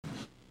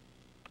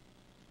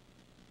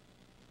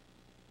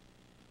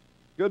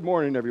Good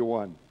morning,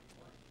 everyone.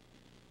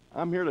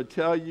 I'm here to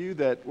tell you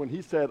that when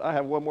he said, I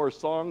have one more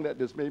song, that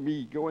just made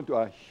me go into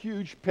a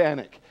huge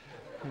panic.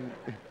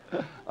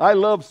 I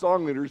love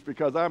song leaders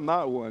because I'm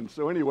not one.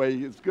 So anyway,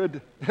 it's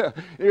good.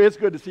 It's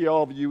good to see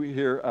all of you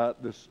here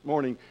this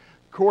morning.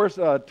 Of course,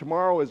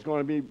 tomorrow is going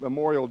to be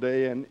Memorial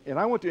Day, and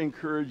I want to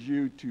encourage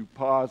you to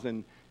pause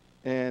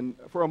and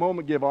for a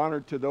moment give honor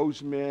to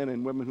those men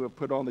and women who have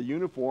put on the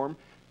uniform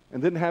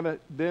and didn't have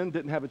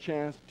a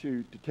chance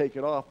to take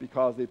it off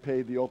because they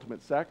paid the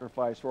ultimate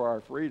sacrifice for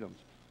our freedoms.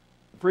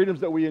 The freedoms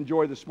that we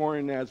enjoy this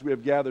morning as we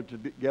have gathered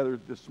together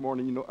this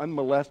morning,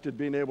 unmolested,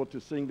 being able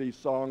to sing these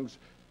songs,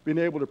 being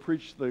able to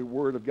preach the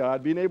Word of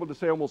God, being able to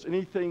say almost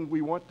anything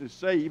we want to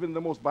say, even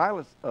the most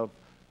vilest of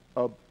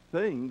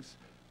things,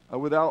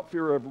 without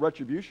fear of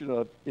retribution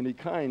of any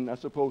kind, I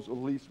suppose, at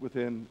least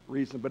within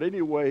reason. But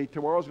anyway,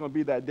 tomorrow's going to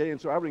be that day, and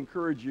so I would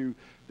encourage you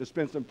to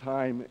spend some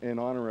time in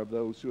honor of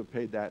those who have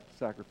paid that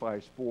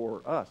sacrifice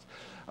for us.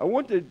 I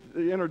want to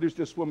introduce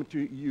this woman to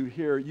you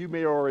here. You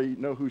may already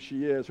know who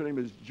she is. Her name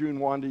is June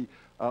Wandy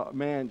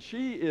Mann.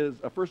 She is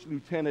a first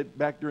lieutenant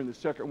back during the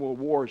Second World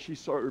War. She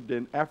served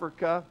in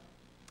Africa.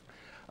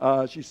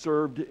 She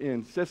served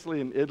in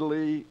Sicily and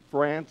Italy,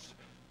 France,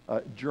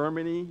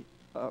 Germany.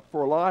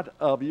 For a lot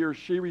of years,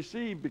 she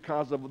received,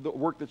 because of the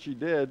work that she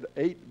did,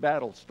 8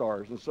 battle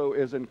stars, and so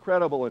it's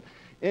incredible.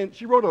 And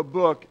she wrote a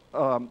book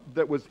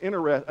that was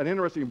an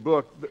interesting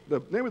book.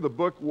 The name of the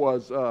book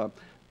was The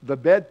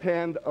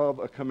Bedpan of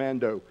a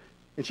Commando.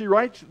 And she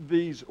writes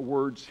these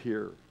words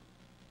here.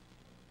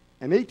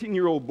 An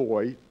 18-year-old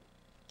boy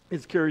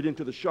is carried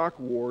into the shock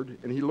ward,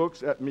 and he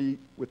looks at me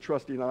with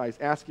trusting eyes,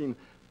 asking,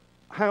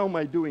 "How am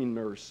I doing,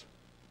 nurse?"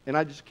 And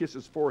I just kiss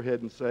his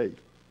forehead and say,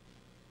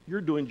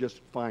 "You're doing just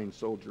fine,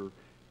 soldier."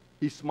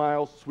 He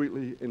smiles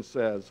sweetly and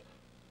says,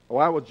 "Oh,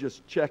 I was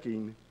just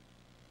checking,"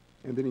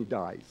 and then he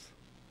dies.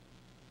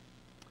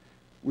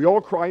 We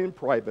all cry in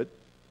private,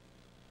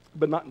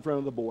 but not in front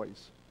of the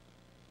boys.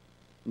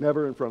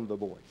 Never in front of the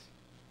boys.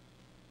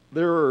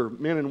 There are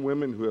men and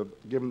women who have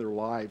given their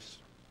lives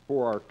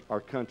for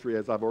our country,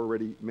 as I've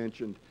already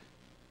mentioned.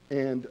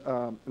 And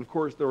of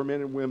course, there are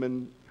men and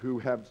women who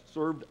have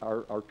served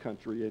our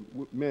country,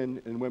 and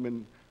men and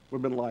women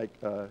like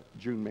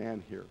June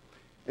Mann here.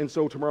 And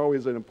so tomorrow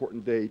is an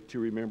important day to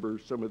remember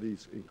some of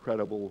these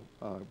incredible,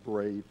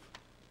 brave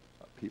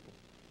people.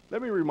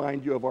 Let me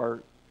remind you of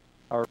our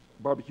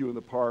barbecue in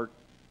the park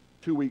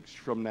 2 weeks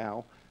from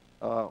now,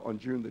 on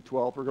June the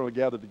 12th. We're going to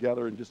gather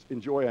together and just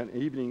enjoy an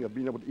evening of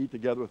being able to eat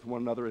together with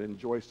one another and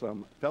enjoy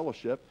some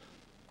fellowship.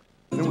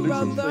 And then we'll do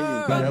some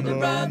singing together.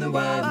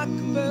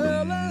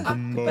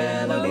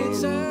 It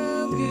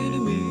sounds good to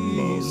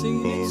me.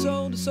 Singing it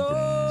soul to soul.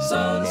 It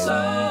sounds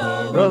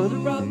good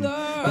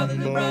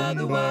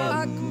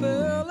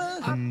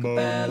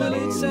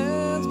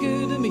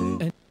to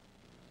me.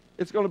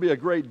 It's going to be a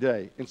great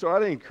day. And so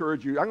I'd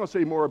encourage you. I'm going to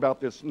say more about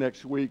this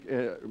next week.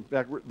 In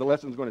fact, the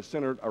lesson is going to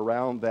center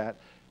around that.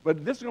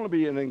 But this is going to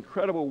be an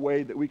incredible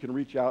way that we can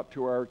reach out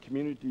to our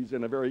communities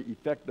in a very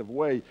effective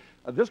way.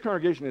 This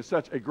congregation is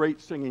such a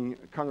great singing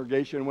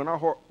congregation. When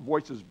our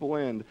voices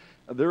blend,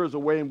 there is a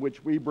way in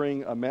which we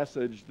bring a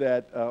message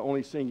that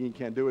only singing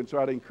can do. And so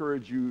I'd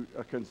encourage you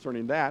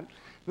concerning that.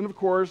 Then, of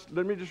course,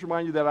 let me just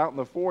remind you that out in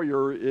the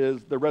foyer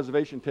is the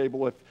reservation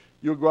table. If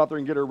you'll go out there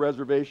and get a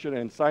reservation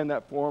and sign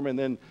that form, and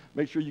then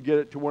make sure you get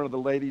it to one of the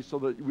ladies so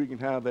that we can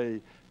have a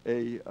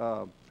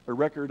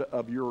record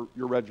of your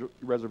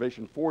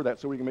reservation for that,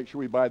 so we can make sure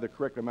we buy the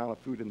correct amount of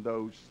food and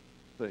those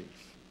things.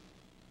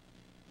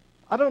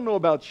 I don't know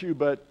about you,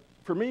 but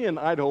for me in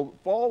Idaho,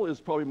 fall is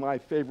probably my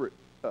favorite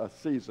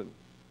season.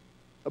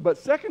 But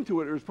second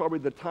to it is probably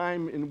the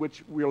time in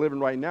which we're living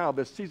right now,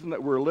 the season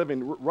that we're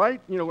living,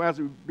 right, as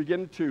we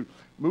begin to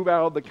move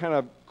out of the kind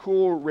of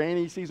cool,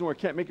 rainy season where it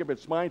can't make up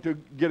its mind to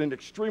getting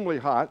extremely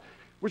hot,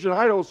 which in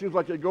Idaho seems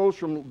like it goes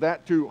from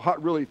that to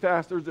hot really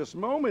fast. There's this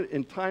moment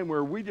in time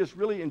where we just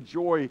really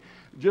enjoy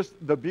just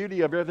the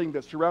beauty of everything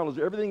that surrounds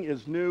us. Everything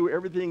is new.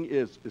 Everything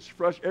is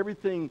fresh.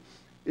 Everything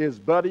is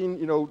budding.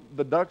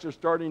 The ducks are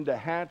starting to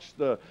hatch.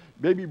 The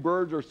baby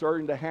birds are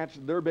starting to hatch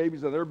their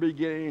babies, and they're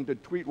beginning to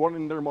tweet,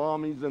 wanting their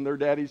mommies and their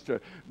daddies to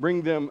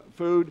bring them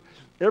food.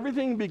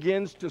 Everything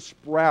begins to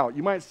sprout.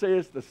 You might say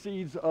it's the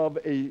seeds of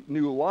a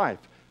new life.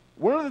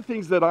 One of the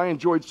things that I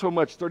enjoyed so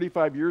much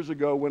 35 years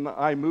ago when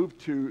I moved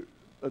to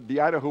the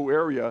Idaho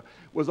area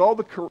was all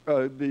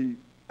the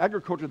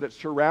agriculture that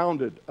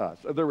surrounded us.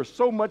 There was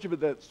so much of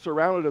it that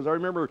surrounded us. I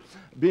remember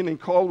being in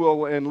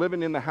Caldwell and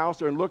living in the house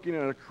there and looking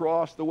at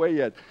across the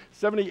way at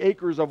 70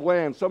 acres of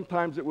land.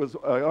 Sometimes it was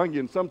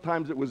onion,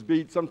 sometimes it was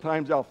beet,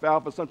 sometimes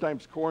alfalfa,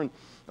 sometimes corn.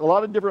 A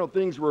lot of different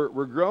things were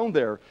grown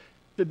there.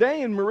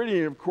 Today in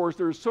Meridian, of course,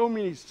 there's so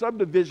many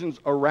subdivisions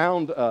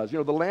around us.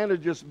 The land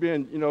has just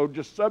been,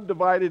 just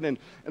subdivided. And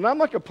I'm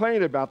not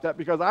complaining about that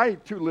because I,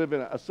 too, live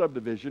in a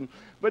subdivision.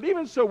 But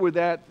even so with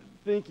that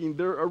thinking,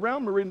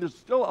 around Meridian, there's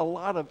still a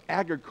lot of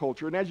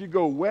agriculture. And as you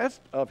go west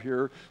of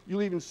here,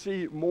 you'll even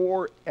see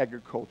more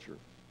agriculture.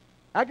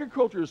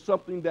 Agriculture is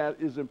something that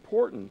is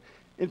important.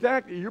 In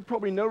fact, you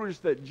probably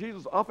noticed that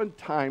Jesus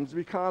oftentimes,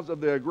 because of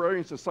the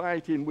agrarian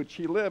society in which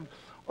he lived,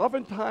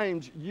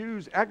 oftentimes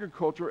used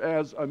agriculture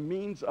as a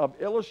means of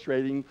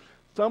illustrating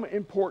some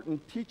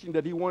important teaching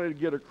that he wanted to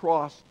get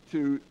across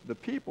to the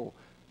people.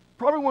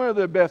 Probably one of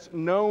the best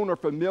known or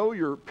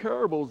familiar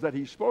parables that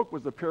he spoke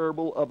was the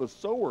parable of the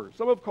sower.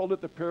 Some have called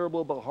it the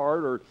parable of the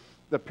heart or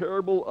the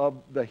parable of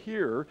the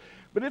hearer,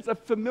 but it's a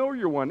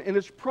familiar one, and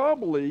it's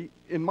probably,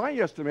 in my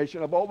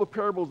estimation, of all the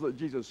parables that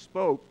Jesus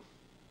spoke,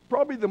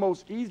 probably the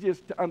most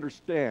easiest to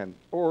understand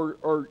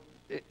or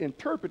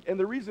interpret. And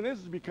the reason is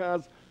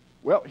because,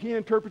 well, he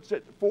interprets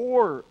it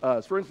for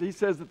us. For instance, he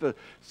says that the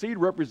seed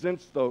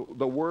represents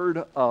the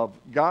word of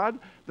God.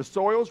 The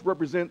soils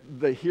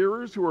represent the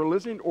hearers who are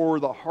listening, or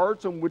the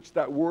hearts on which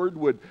that word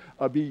would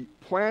be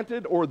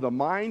planted, or the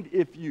mind,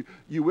 if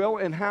you will,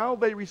 and how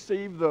they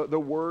receive the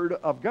word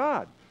of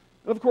God.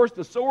 And of course,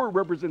 the sower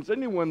represents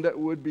anyone that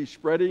would be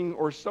spreading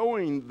or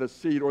sowing the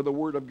seed or the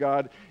word of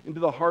God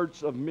into the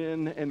hearts of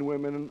men and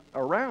women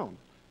around.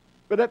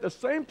 But at the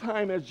same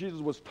time as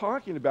Jesus was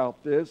talking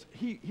about this,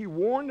 he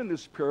warned in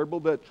this parable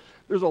that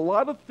there's a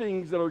lot of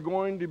things that are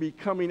going to be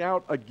coming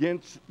out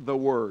against the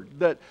word,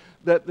 that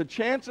the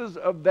chances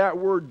of that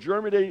word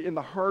germinating in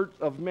the heart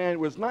of man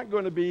was not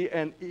going to be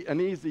an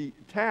easy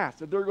task,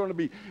 that there are going to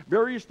be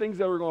various things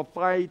that are going to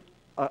fight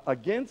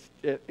against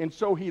it. And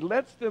so he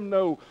lets them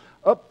know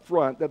up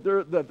front that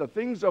the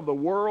things of the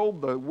world,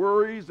 the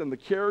worries and the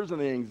cares and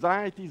the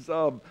anxieties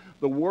of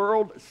the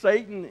world,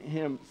 Satan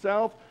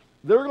himself,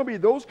 there are going to be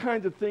those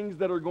kinds of things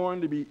that are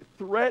going to be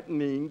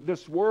threatening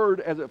this word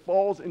as it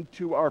falls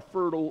into our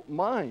fertile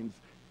minds.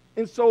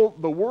 And so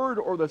the word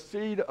or the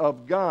seed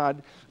of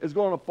God is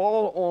going to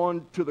fall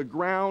on to the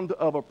ground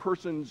of a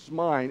person's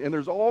mind. And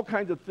there's all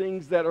kinds of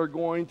things that are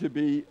going to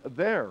be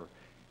there.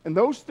 And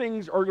those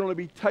things are going to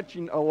be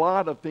touching a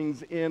lot of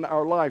things in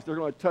our lives. They're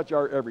going to touch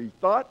our every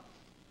thought,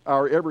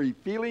 our every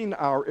feeling,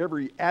 our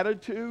every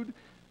attitude.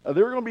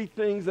 There are going to be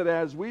things that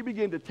as we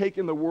begin to take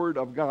in the Word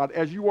of God,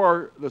 as you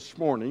are this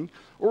morning,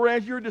 or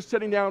as you're just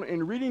sitting down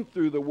and reading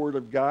through the Word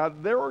of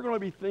God, there are going to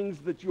be things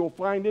that you'll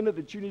find in it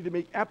that you need to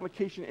make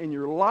application in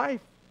your life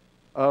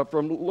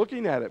from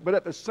looking at it. But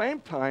at the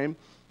same time,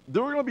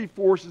 there are going to be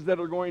forces that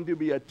are going to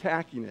be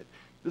attacking it.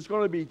 It's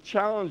going to be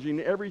challenging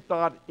every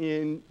thought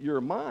in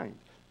your mind.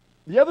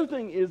 The other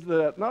thing is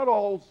that not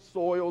all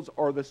soils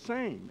are the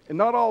same, and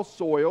not all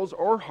soils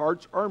or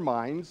hearts or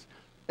minds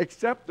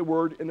accept the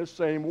word in the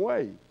same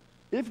way.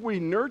 If we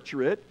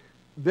nurture it,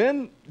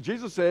 then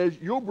Jesus says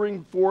you'll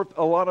bring forth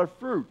a lot of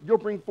fruit. You'll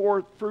bring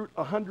forth fruit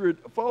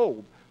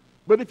 100-fold.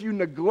 But if you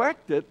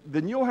neglect it,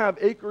 then you'll have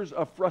acres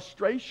of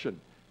frustration.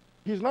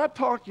 He's not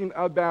talking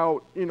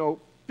about,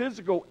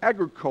 physical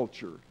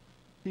agriculture.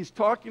 He's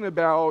talking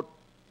about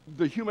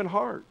the human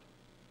heart.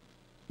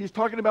 He's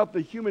talking about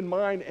the human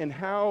mind and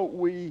how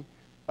we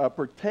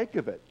partake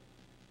of it.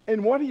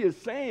 And what he is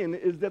saying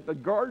is that the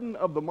garden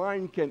of the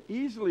mind can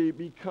easily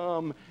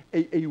become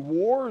a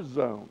war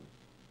zone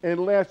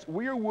unless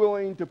we are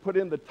willing to put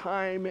in the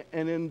time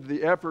and in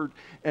the effort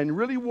and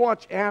really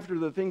watch after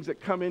the things that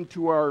come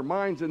into our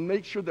minds and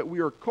make sure that we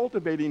are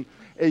cultivating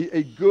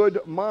a good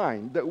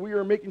mind, that we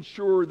are making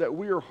sure that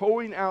we are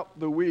hoeing out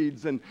the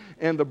weeds and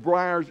the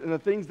briars and the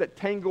things that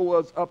tangle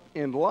us up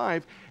in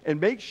life, and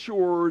make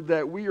sure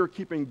that we are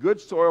keeping good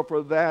soil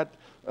for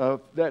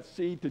that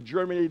seed to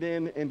germinate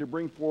in and to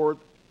bring forth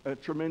a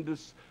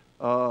tremendous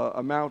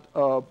amount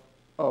of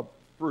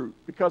fruit.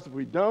 Because if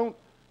we don't,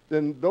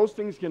 then those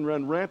things can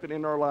run rampant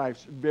in our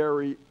lives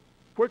very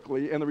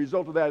quickly. And the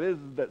result of that is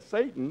that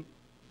Satan,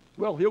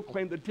 well, he'll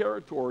claim the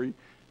territory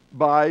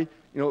by,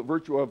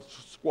 virtue of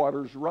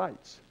squatters'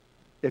 rights.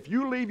 If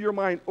you leave your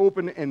mind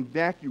open and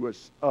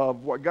vacuous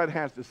of what God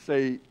has to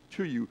say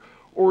to you,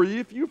 or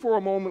if you for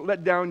a moment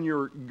let down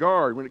your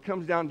guard when it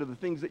comes down to the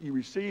things that you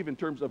receive in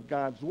terms of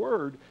God's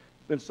word,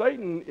 then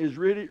Satan is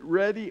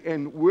ready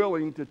and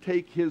willing to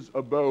take his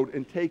abode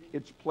and take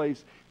its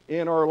place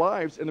in our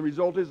lives. And the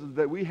result is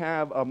that we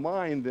have a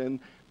mind then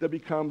that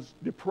becomes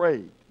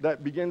depraved,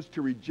 that begins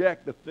to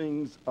reject the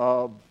things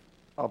of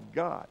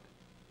God.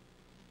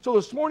 So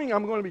this morning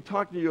I'm going to be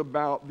talking to you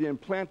about the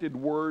implanted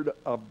Word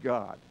of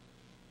God.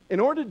 In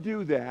order to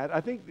do that,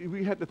 I think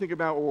we have to think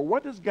about, well,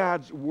 what does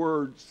God's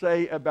Word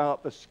say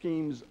about the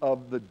schemes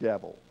of the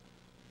devil?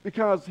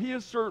 Because he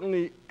is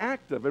certainly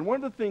active. And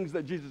one of the things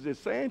that Jesus is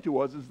saying to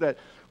us is that,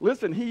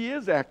 listen, he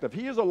is active.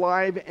 He is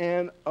alive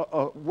and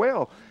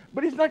well.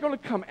 But he's not going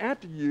to come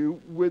after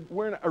you with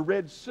wearing a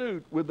red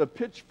suit with a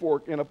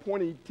pitchfork and a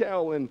pointy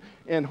tail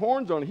and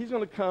horns on it. He's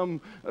going to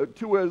come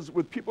to us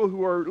with people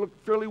who are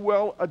fairly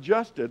well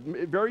adjusted,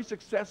 very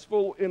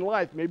successful in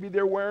life. Maybe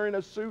they're wearing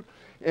a suit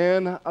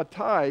and a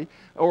tie,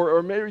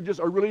 or maybe just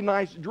a really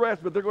nice dress,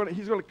 but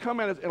he's going to come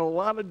at us in a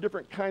lot of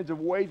different kinds of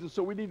ways. And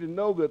so we need to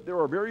know that there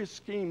are various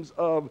schemes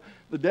of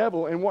the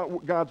devil and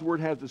what God's Word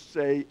has to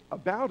say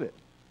about it.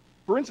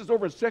 For instance,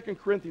 over in 2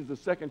 Corinthians,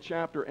 the 2nd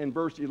chapter and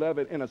verse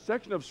 11, in a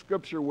section of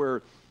Scripture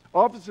where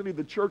obviously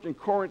the church in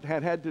Corinth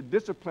had to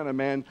discipline a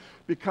man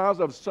because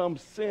of some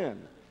sin.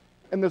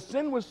 And the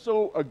sin was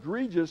so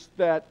egregious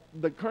that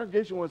the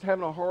congregation was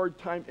having a hard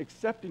time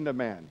accepting the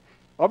man.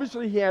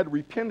 Obviously, he had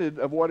repented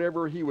of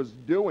whatever he was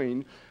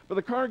doing, but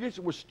the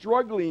congregation was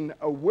struggling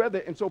with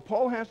it. And so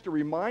Paul has to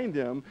remind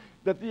them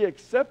that they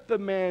accept the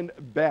man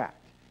back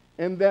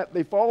and that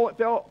they fall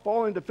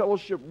into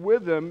fellowship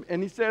with him.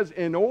 And he says,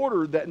 in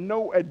order that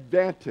no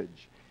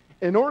advantage,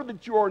 in order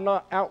that you are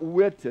not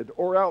outwitted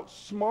or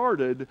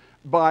outsmarted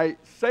by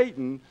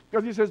Satan,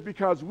 because he says,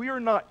 because we are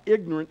not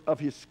ignorant of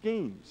his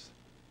schemes.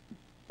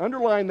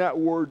 Underline that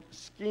word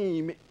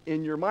scheme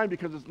in your mind,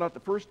 because it's not the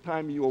first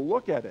time you will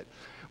look at it.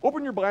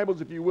 Open your Bibles,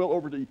 if you will,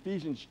 over to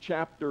Ephesians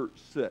chapter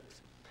 6.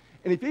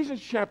 In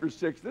Ephesians chapter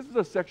 6, this is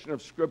a section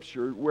of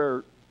Scripture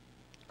where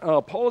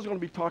Paul is going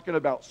to be talking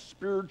about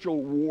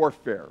spiritual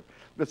warfare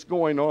that's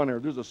going on here.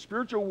 There's a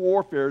spiritual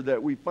warfare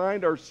that we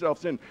find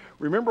ourselves in.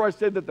 Remember I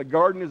said that the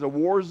garden is a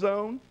war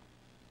zone?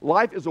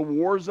 Life is a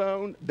war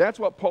zone. That's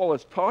what Paul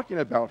is talking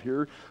about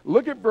here.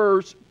 Look at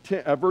verses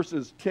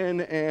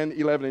 10 and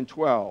 11 and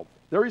 12.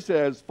 There he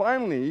says,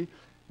 finally,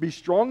 be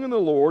strong in the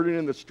Lord and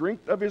in the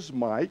strength of his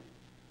might.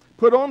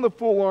 Put on the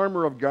full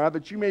armor of God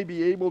that you may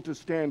be able to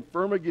stand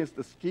firm against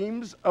the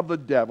schemes of the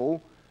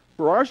devil.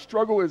 For our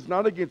struggle is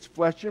not against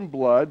flesh and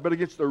blood, but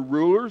against the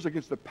rulers,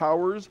 against the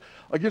powers,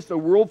 against the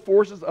world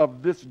forces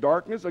of this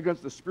darkness,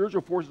 against the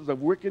spiritual forces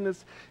of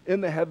wickedness in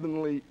the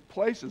heavenly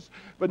places.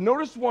 But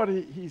notice what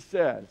he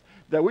says,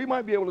 that we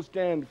might be able to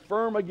stand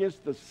firm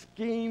against the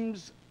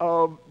schemes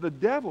of the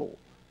devil.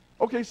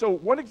 Okay, so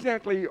what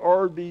exactly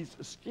are these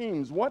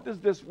schemes? What does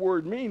this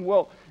word mean?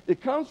 Well,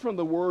 it comes from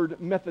the word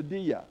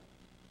methodia.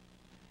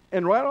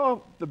 And right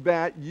off the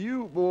bat,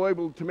 you will be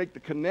able to make the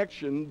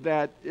connection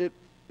that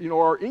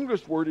our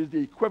English word is the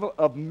equivalent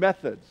of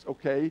methods,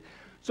 okay?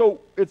 So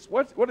it's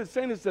what it's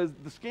saying. It says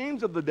the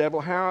schemes of the devil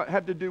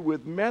have to do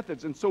with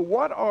methods. And so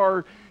what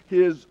are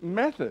his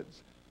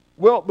methods?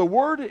 Well, the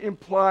word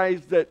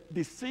implies that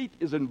deceit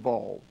is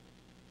involved.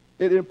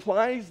 It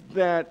implies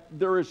that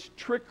there is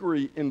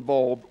trickery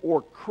involved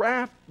or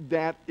craft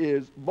that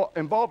is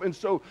involved. And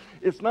so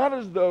it's not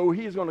as though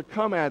he's going to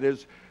come at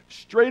us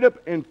straight up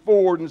and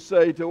forward and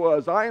say to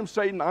us, I am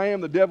Satan, I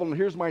am the devil, and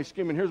here's my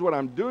scheme, and here's what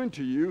I'm doing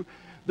to you.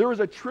 There is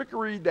a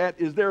trickery that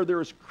is there. There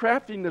is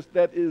craftiness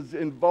that is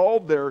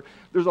involved there.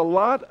 There's a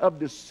lot of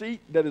deceit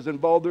that is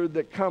involved there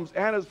that comes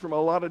at us from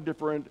a lot of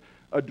different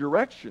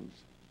directions.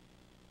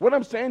 What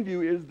I'm saying to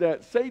you is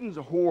that Satan's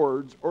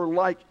hordes are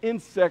like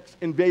insects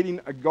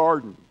invading a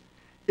garden.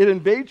 It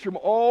invades from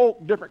all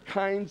different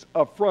kinds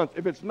of fronts.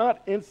 If it's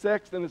not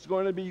insects, then it's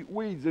going to be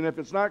weeds. And if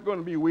it's not going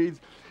to be weeds,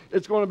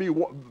 it's going to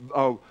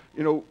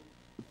be,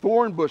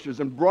 thorn bushes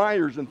and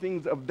briars and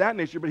things of that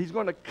nature. But he's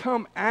going to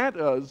come at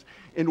us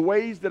in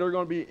ways that are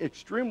going to be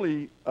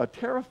extremely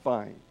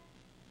terrifying.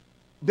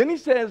 Then he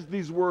says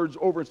these words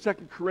over in 2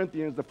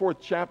 Corinthians, the 4th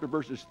chapter,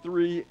 verses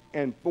 3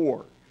 and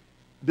 4.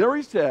 There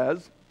he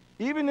says,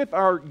 even if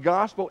our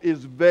gospel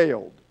is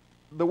veiled,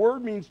 the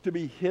word means to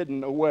be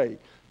hidden away.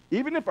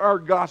 Even if our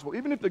gospel,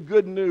 even if the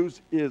good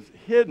news is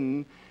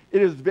hidden,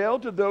 it is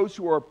veiled to those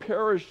who are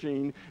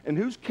perishing, in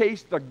whose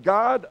case the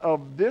God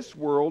of this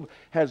world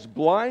has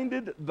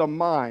blinded the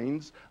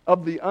minds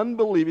of the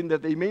unbelieving,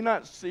 that they may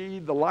not see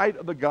the light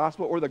of the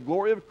gospel or the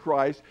glory of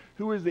Christ,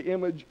 who is the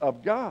image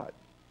of God.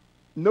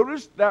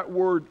 Notice that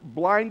word,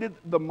 blinded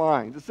the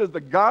minds. It says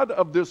the God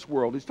of this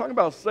world. He's talking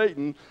about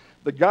Satan.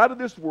 The God of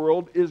this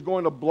world is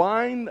going to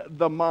blind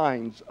the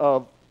minds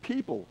of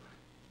people.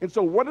 And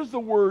so what does the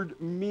word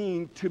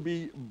mean to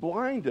be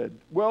blinded?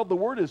 Well, the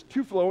word is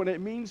tuflo, and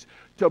it means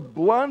to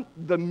blunt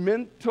the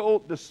mental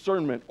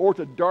discernment or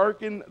to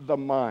darken the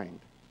mind.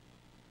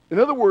 In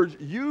other words,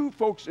 you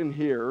folks in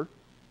here,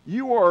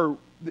 you are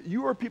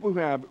people who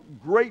have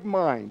great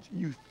minds.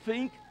 You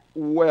think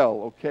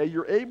well, okay?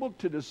 You're able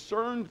to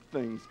discern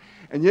things.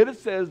 And yet it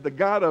says the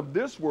God of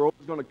this world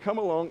is going to come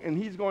along and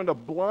he's going to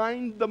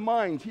blind the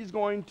minds. He's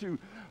going to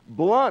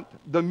blunt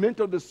the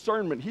mental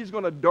discernment. He's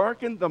going to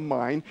darken the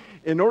mind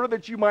in order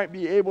that you might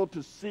be able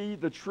to see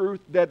the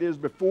truth that is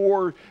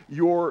before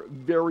your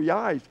very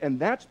eyes. And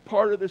that's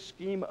part of the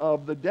scheme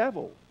of the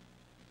devil,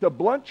 to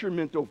blunt your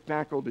mental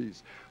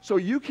faculties so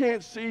you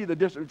can't see the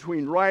difference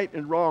between right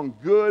and wrong,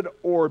 good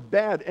or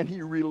bad. And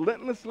he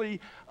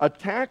relentlessly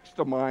attacks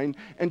the mind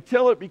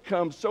until it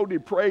becomes so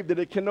depraved that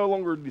it can no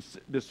longer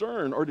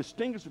discern or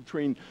distinguish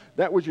between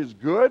that which is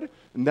good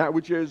and that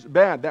which is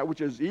bad, that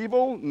which is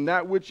evil and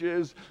that which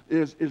is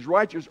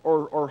righteous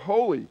or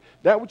holy,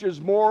 that which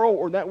is moral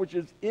or that which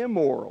is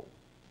immoral.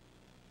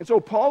 And so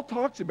Paul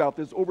talks about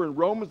this over in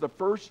Romans, the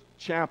 1st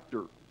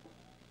chapter.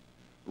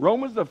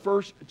 Romans, the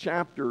 1st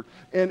chapter,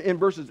 and in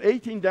verses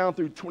 18 down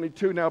through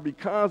 22. Now,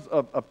 because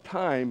of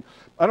time,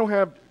 I don't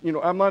have,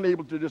 I'm not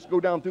able to just go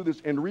down through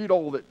this and read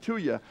all of it to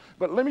you.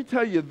 But let me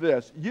tell you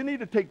this. You need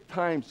to take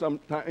time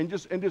sometime and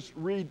just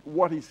read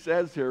what he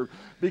says here,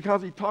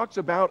 because he talks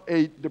about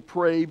a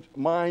depraved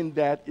mind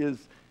that is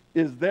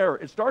is there.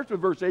 It starts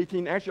with verse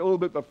 18, actually a little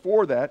bit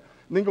before that,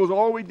 and then goes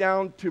all the way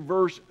down to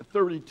verse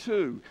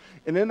 32.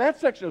 And in that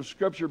section of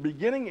Scripture,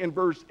 beginning in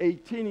verse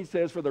 18, he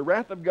says, "For the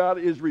wrath of God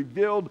is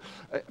revealed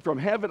from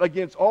heaven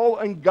against all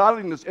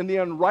ungodliness and the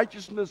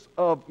unrighteousness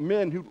of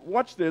men who,"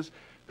 watch this,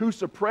 "who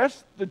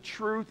suppress the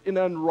truth in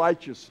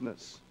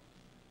unrighteousness."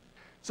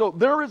 So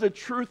there is a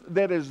truth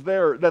that is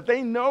there, that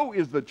they know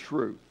is the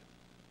truth,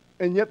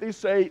 and yet they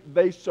say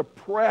they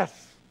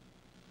suppress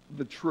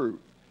the truth.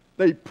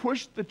 They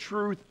push the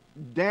truth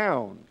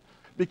down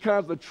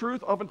because the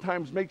truth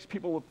oftentimes makes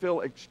people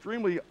feel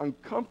extremely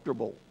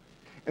uncomfortable.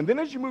 And then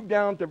as you move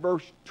down to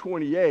verse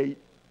 28,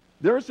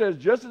 there it says,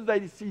 "Just as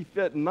they see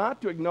fit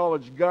not to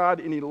acknowledge God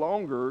any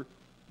longer,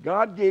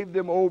 God gave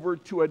them over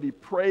to a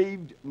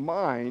depraved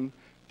mind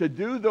to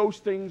do those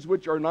things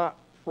which are not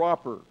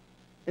proper."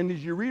 And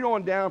as you read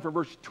on down from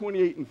verse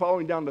 28 and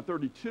following down to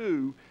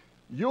 32,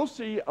 you'll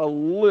see a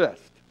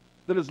list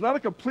that is not a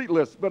complete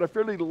list, but a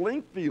fairly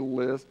lengthy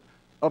list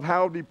of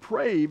how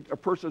depraved a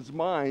person's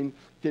mind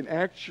can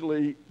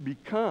actually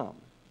become.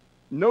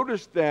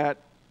 Notice that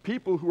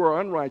people who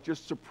are unrighteous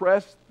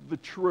suppress the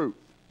truth.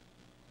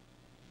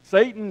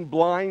 Satan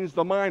blinds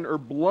the mind or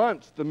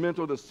blunts the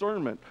mental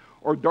discernment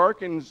or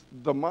darkens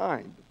the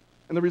mind.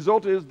 And the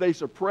result is they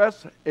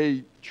suppress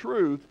a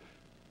truth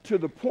to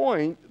the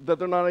point that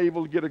they're not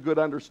able to get a good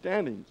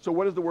understanding. So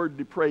what does the word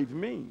depraved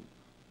mean?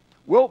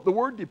 Well, the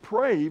word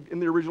depraved in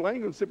the original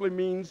language simply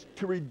means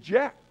to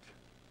reject.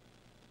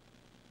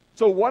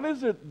 So what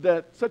is it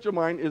that such a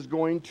mind is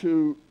going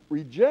to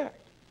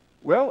reject?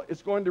 Well,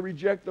 it's going to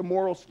reject the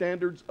moral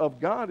standards of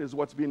God is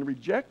what's being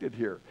rejected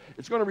here.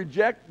 It's going to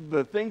reject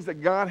the things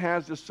that God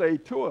has to say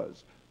to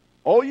us.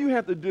 All you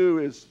have to do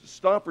is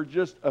stop for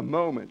just a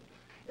moment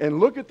and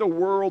look at the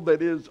world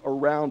that is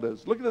around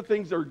us. Look at the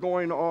things that are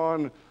going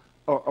on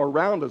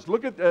around us.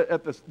 Look at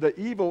the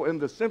evil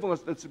and the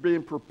sinfulness that's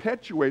being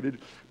perpetuated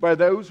by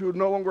those who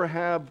no longer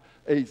have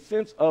a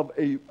sense of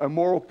a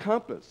moral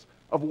compass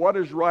of what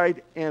is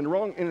right and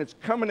wrong, and it's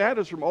coming at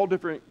us from all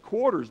different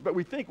quarters. But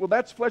we think, well,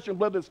 that's flesh and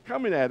blood that's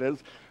coming at us.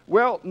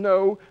 Well,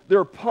 no,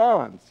 they're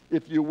pawns,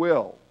 if you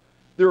will.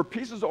 There are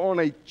pieces on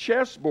a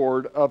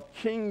chessboard of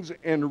kings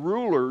and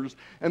rulers,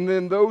 and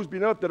then those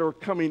beneath that are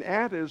coming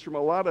at us from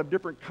a lot of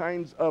different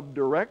kinds of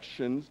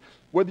directions,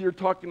 whether you're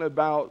talking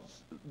about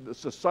the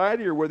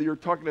society or whether you're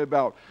talking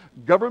about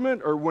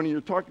government or when you're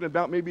talking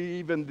about maybe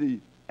even the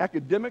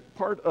academic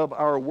part of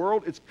our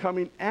world, it's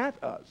coming at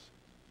us.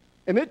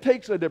 And it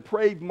takes a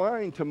depraved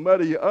mind to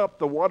muddy up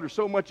the water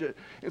so much and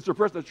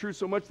suppress the truth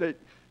so much that,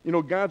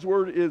 God's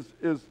word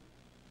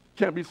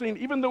can't be seen,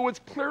 even though it's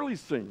clearly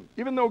seen.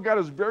 Even though God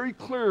is very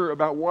clear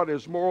about what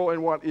is moral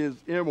and what is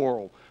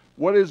immoral,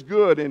 what is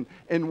good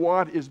and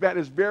what is bad.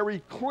 It's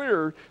very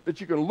clear that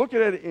you can look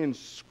at it in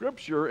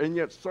Scripture, and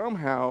yet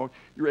somehow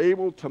you're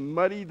able to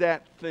muddy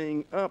that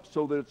thing up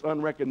so that it's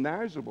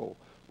unrecognizable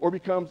or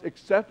becomes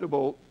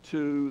acceptable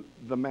to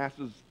the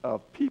masses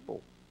of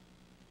people.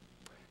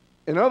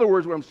 In other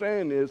words, what I'm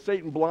saying is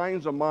Satan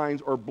blinds the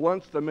minds or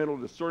blunts the mental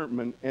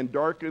discernment and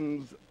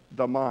darkens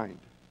the mind.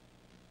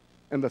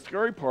 And the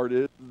scary part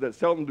is that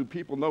seldom do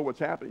people know what's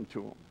happening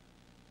to them.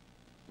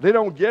 They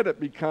don't get it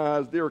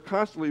because they're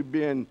constantly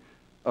being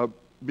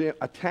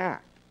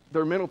attacked.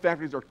 Their mental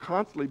faculties are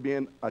constantly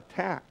being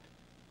attacked,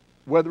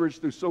 whether it's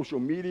through social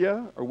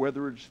media or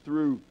whether it's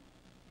through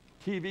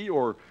TV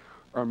or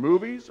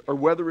movies or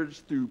whether it's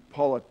through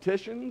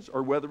politicians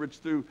or whether it's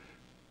through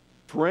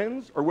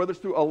friends or whether it's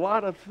through a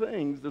lot of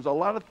things. There's a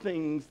lot of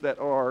things that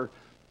are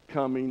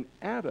coming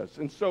at us.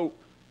 And so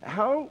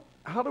how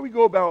do we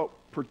go about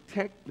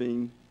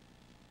protecting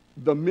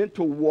the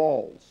mental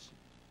walls?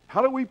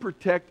 How do we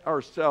protect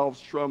ourselves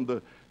from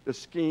the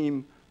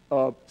scheme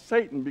of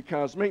Satan?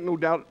 Because make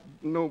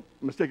no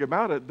mistake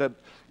about it, that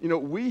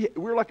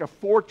we're like a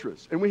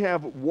fortress and we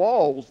have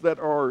walls that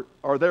are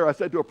there. I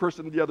said to a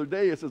person the other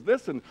day, it says,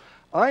 listen,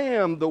 I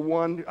am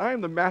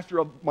the master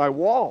of my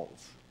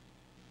walls.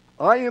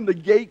 I am the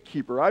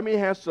gatekeeper. I may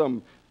have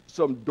some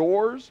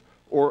doors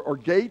or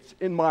gates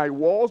in my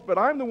walls, but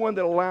I'm the one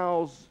that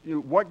allows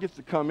what gets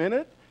to come in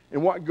it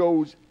and what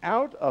goes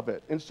out of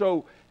it. And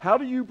so how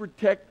do you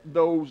protect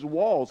those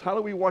walls? How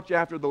do we watch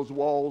after those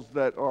walls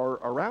that are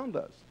around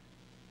us?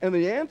 And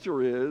the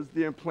answer is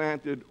the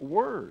implanted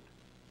word.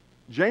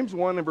 James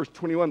 1 and verse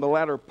 21, the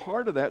latter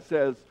part of that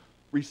says,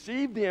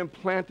 receive the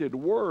implanted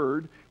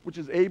word, which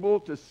is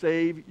able to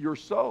save your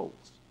souls.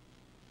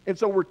 And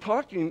so we're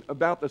talking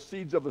about the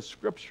seeds of the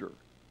Scripture.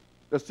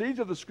 The seeds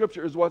of the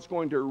Scripture is what's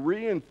going to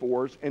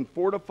reinforce and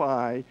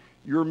fortify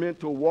your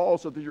mental wall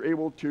so that you're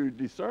able to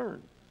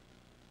discern.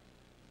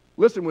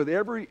 Listen, with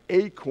every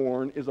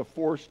acorn is a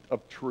forest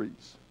of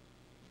trees.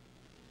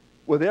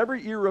 With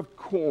every ear of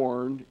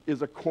corn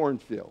is a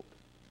cornfield.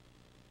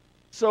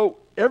 So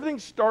everything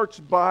starts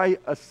by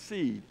a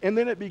seed, and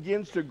then it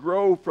begins to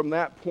grow from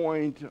that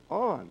point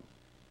on.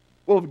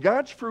 Well, if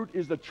God's fruit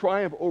is the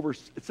triumph over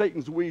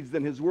Satan's weeds,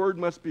 then his word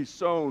must be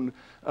sown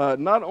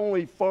not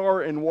only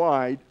far and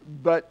wide,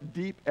 but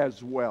deep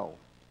as well.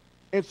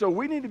 And so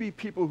we need to be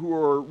people who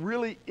are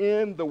really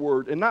in the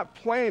Word and not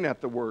playing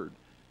at the Word,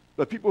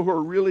 but people who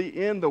are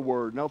really in the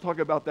Word. And I'll talk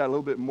about that a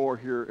little bit more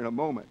here in a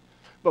moment.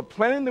 But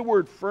planting the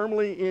Word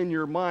firmly in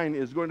your mind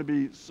is going to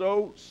be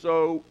so,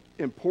 so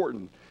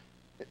important.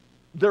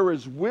 There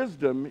is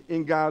wisdom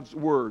in God's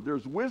Word.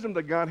 There's wisdom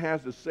that God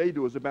has to say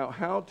to us about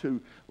how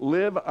to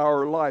live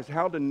our lives,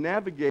 how to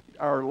navigate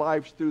our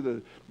lives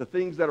through the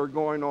things that are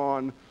going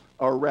on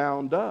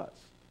around us.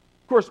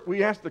 Of course,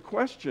 we ask the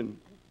question,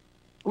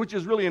 which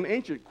is really an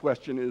ancient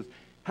question, is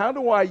how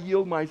do I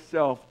yield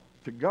myself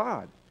to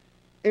God?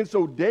 And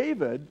so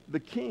David, the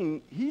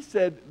king, he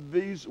said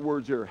these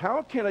words here,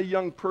 how can a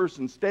young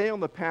person stay on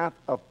the path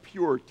of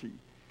purity?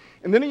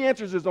 And then he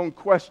answers his own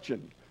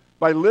question,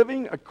 by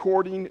living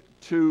according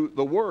to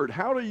the Word.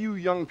 How do you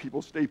young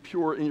people stay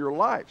pure in your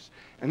lives?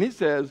 And he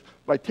says,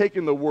 by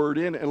taking the Word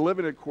in and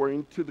living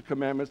according to the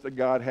commandments that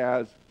God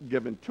has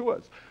given to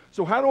us.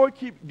 So how do I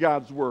keep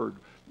God's Word?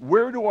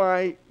 Where do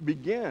I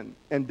begin?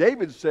 And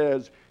David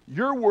says,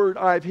 your Word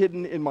I've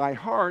hidden in my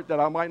heart that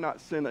I might not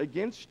sin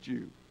against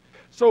you.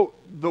 So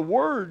the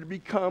Word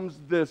becomes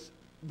this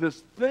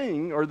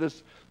thing or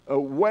this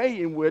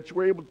way in which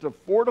we're able to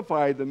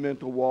fortify the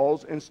mental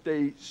walls and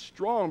stay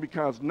strong,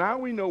 because now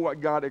we know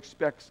what God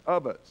expects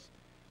of us.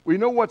 We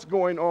know what's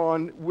going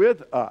on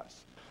with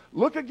us.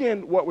 Look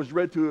again what was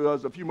read to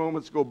us a few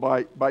moments ago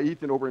by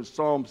Ethan over in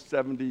Psalm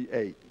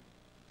 78.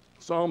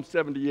 Psalm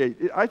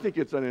 78. I think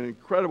it's an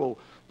incredible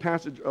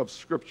passage of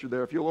Scripture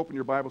there, if you'll open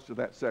your Bibles to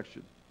that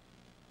section.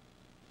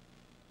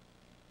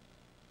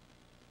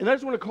 And I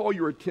just want to call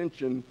your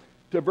attention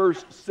to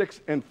verse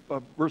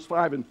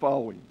 5 and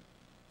following.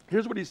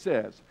 Here's what he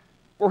says.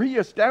 For he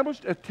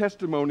established a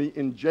testimony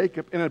in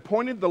Jacob and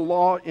appointed the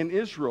law in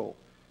Israel,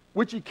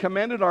 which he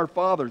commanded our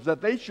fathers,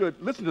 that they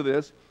should, listen to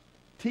this,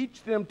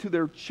 teach them to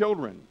their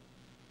children,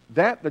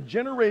 that the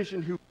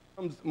generation who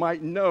comes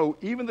might know,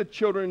 even the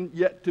children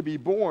yet to be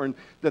born,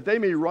 that they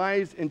may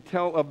rise and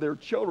tell of their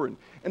children.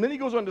 And then he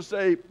goes on to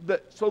say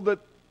that so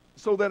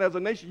that as a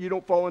nation you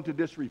don't fall into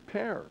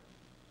disrepair.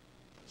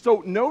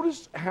 So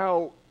notice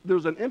how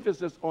there's an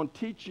emphasis on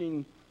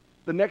teaching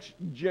the next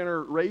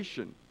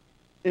generation,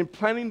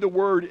 implanting the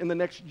Word in the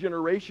next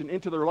generation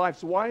into their lives.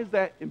 So why is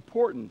that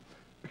important?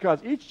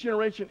 Because each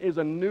generation is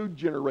a new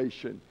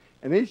generation,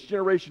 and each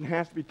generation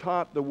has to be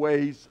taught the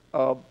ways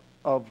of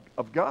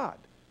God.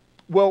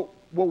 Well,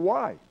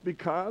 why?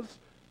 Because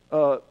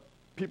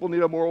people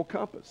need a moral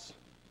compass.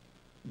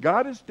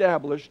 God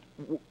established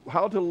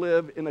how to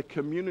live in a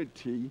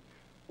community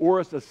or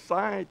a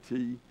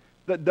society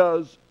that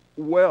does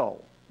well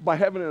by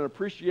having an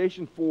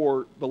appreciation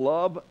for the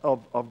love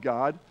of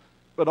God,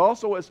 but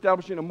also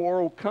establishing a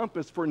moral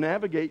compass for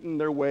navigating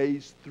their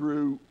ways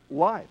through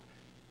life.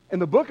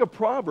 And the book of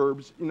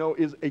Proverbs,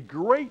 is a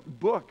great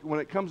book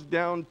when it comes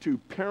down to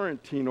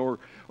parenting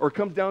or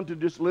comes down to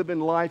just living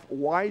life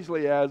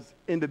wisely as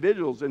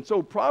individuals. And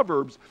so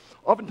Proverbs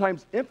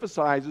oftentimes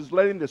emphasizes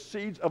letting the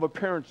seeds of a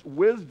parent's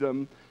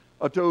wisdom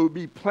to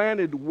be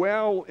planted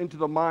well into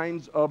the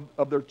minds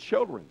of their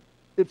children.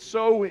 It's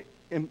so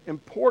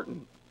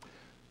important.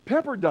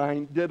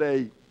 Pepperdine did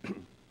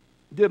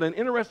an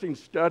interesting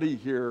study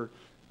here.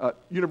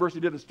 University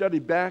did a study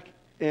back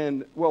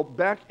in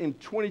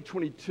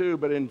 2022,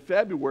 but in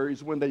February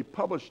is when they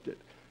published it.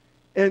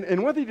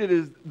 And what they did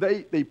is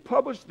they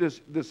published this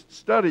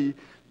study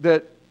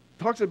that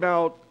talks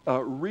about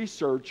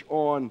research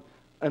on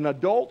an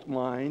adult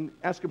mind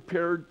as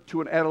compared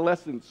to an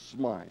adolescent's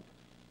mind.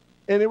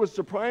 And it was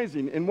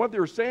surprising. And what they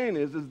were saying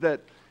is that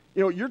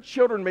your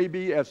children may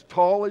be as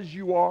tall as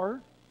you are.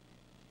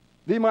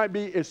 They might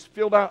be as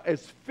filled out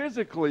as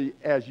physically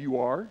as you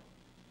are.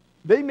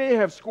 They may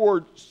have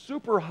scored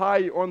super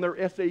high on their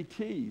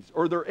SATs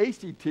or their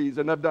ACTs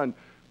and have done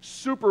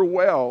super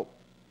well.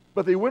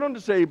 But they went on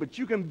to say, but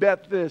you can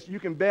bet this, you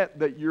can bet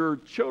that your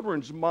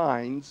children's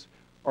minds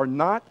are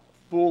not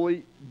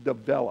fully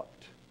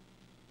developed.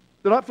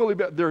 They're not fully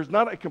developed. There's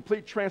not a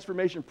complete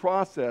transformation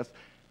process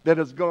that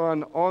has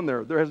gone on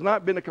there. There has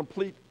not been a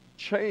complete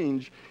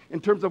change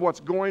in terms of what's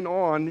going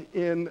on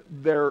in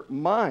their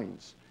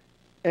minds.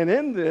 And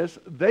in this,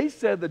 they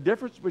said the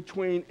difference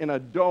between an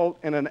adult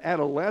and an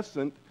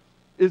adolescent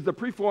is the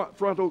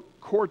prefrontal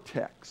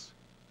cortex.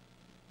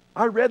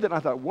 I read that and I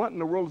thought, what in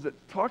the world is it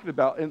talking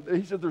about? And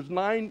he said there's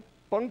 9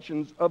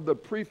 functions of the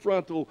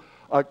prefrontal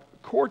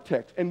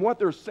cortex. And what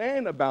they're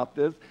saying about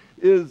this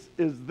is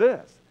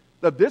this,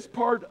 that this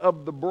part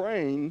of the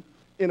brain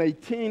in a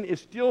teen is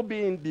still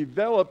being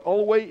developed all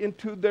the way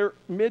into their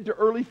mid to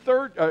early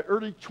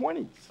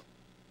 20s.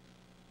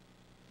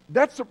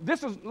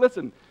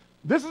 Listen,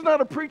 this is not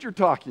a preacher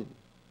talking.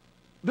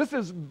 This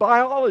is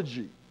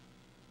biology.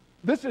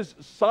 This is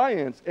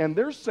science. And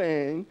they're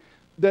saying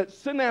that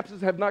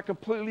synapses have not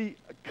completely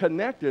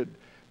connected,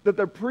 that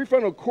the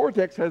prefrontal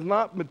cortex has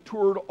not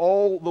matured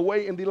all the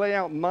way, and they lay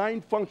out 9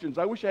 functions.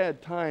 I wish I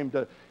had time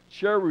to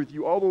share with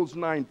you all those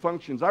 9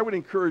 functions. I would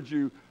encourage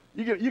you,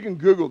 you can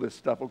Google this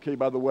stuff, okay,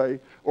 by the way,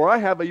 or I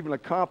have even a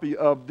copy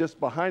of this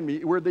behind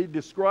me where they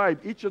describe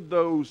each of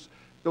those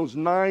those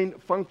 9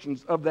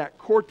 functions of that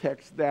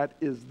cortex that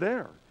is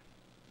there.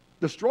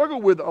 The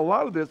struggle with a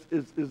lot of this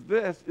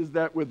is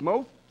that with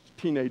most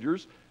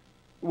teenagers,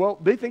 well,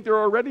 they think they're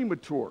already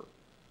mature.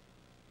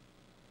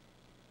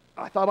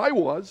 I thought I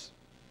was.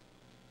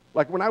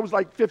 Like when I was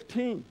like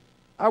 15,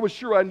 I was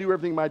sure I knew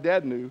everything my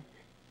dad knew,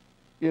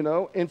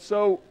 and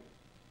so,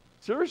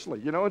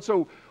 seriously, and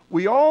so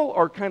we all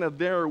are kind of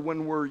there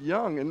when we're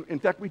young, and in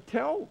fact, we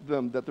tell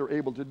them that they're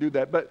able to do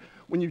that, but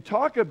when you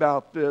talk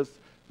about this,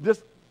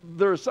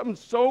 there's something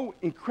so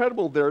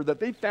incredible there that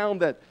they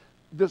found that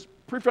this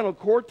prefrontal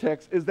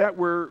cortex is that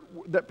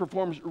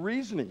performs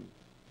reasoning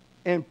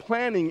and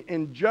planning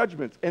and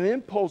judgments and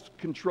impulse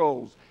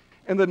controls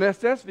and the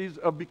necessities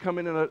of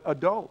becoming an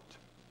adult.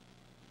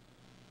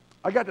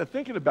 I got to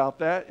thinking about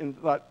that and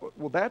thought,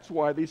 well, that's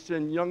why they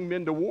send young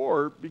men to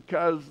war,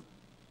 because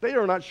they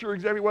are not sure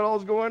exactly what all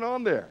is going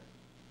on there.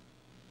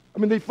 I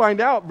mean, they find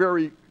out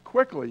very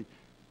quickly.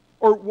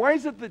 Or why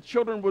is it that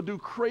children will do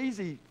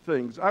crazy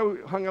things? I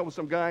hung out with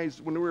some guys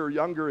when we were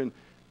younger, and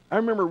I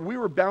remember we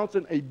were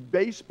bouncing a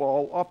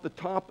baseball off the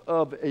top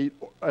of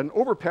an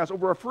overpass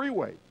over a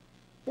freeway,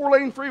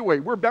 4-lane freeway.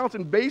 We're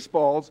bouncing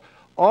baseballs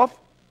off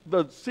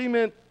the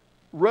cement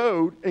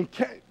road, and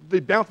they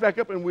bounce back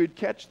up, and we'd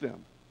catch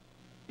them.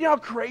 You know how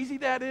crazy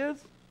that is?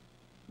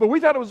 But we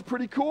thought it was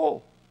pretty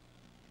cool.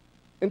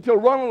 Until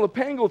Ronald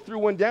Lepango threw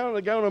one down, and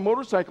the guy on a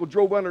motorcycle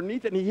drove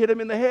underneath it, and he hit him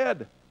in the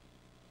head.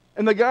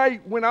 And the guy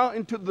went out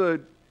into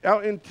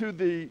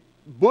the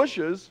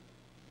bushes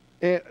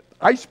and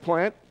ice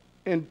plant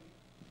and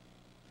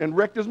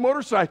wrecked his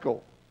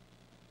motorcycle.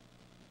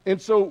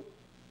 And so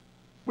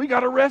we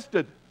got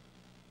arrested.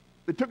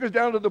 They took us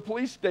down to the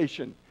police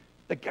station.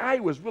 The guy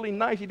was really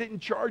nice. He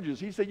didn't charge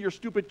us. He said, "You're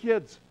stupid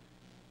kids."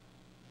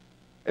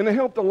 And it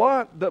helped a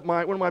lot that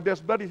one of my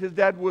best buddies, his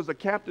dad was a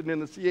captain in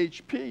the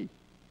CHP.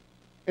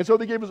 And so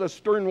they gave us a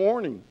stern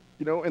warning,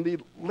 and they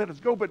let us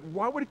go. But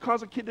why would it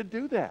cause a kid to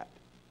do that?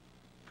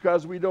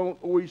 Because we don't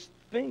always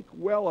think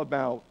well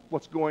about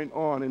what's going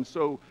on. And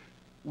so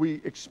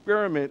we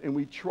experiment and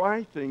we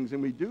try things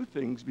and we do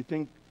things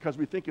because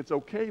we think it's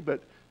okay,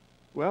 but,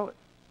 well,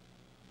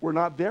 we're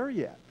not there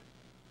yet.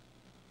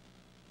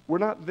 We're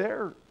not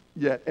there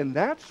yet. And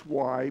that's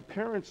why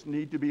parents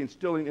need to be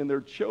instilling in their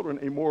children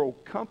a moral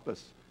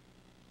compass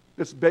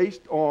that's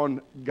based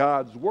on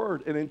God's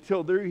Word. And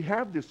until there you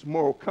have this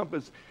moral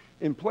compass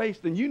in place,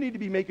 then you need to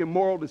be making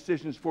moral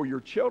decisions for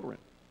your children,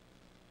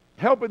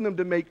 helping them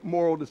to make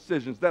moral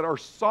decisions that are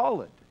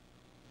solid.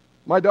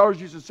 My daughters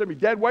used to say to me,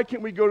 "Dad, why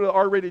can't we go to the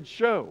R-rated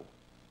show?"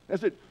 I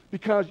said,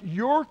 "Because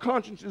your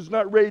conscience is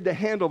not ready to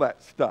handle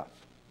that stuff.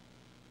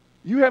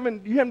 You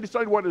haven't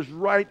decided what is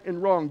right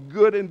and wrong,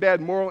 good and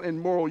bad, moral and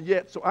immoral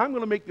yet, so I'm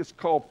going to make this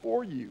call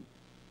for you."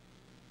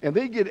 And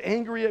they get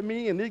angry at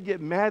me, and they get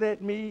mad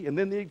at me, and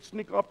then they'd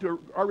sneak off to an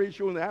R-rated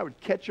show, and I would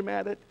catch them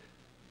at it.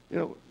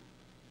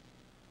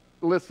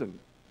 Listen,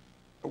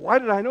 why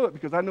did I know it?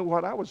 Because I knew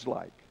what I was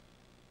like.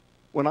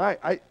 When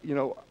I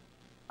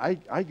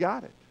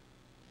got it.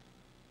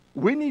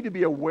 We need to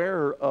be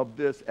aware of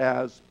this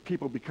as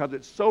people because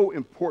it's so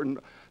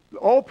important.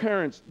 All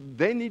parents,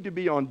 they need to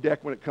be on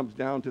deck when it comes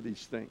down to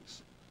these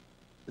things.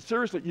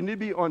 Seriously, you need to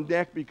be on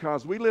deck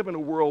because we live in a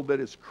world that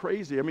is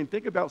crazy. I mean,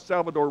 think about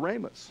Salvador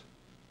Ramos.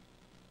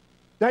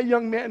 That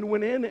young man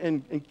went in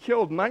and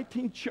killed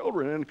 19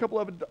 children and a couple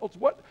of adults.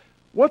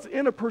 What's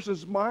in a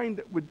person's mind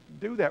that would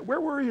do that? Where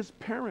were his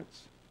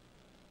parents?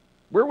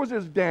 Where was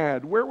his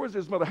dad? Where was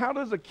his mother? How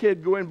does a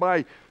kid go and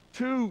buy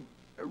 2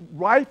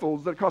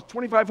 rifles that cost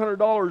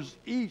 $2,500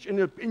 each, and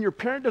your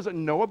parent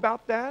doesn't know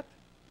about that?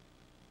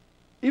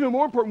 Even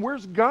more important,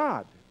 where's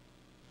God?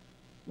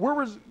 Where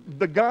was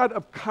the God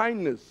of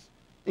kindness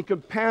and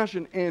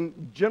compassion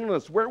and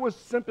gentleness? Where was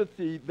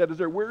sympathy that is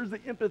there? Where is the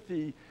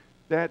empathy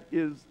that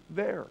is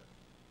there?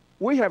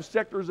 We have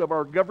sectors of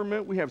our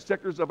government, we have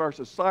sectors of our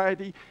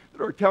society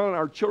that are telling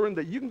our children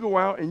that you can go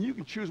out and you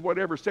can choose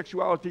whatever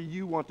sexuality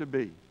you want to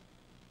be.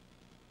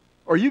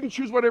 Or you can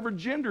choose whatever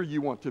gender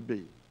you want to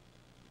be.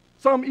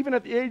 Some, even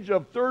at the age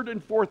of 3rd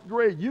and 4th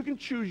grade, you can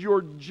choose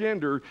your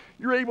gender.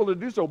 You're able to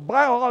do so.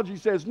 Biology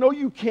says, no,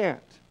 you can't.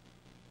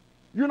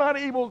 You're not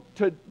able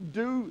to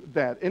do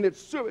that. And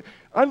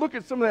I look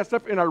at some of that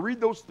stuff and I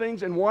read those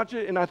things and watch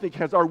it and I think,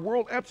 has our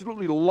world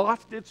absolutely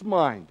lost its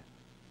mind?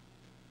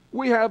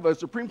 We have a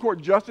Supreme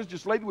Court justice,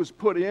 this lady was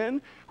put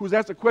in, who's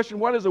asked the question,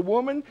 what is a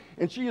woman?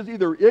 And she is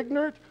either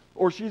ignorant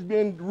or she's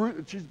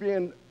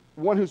being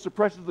one who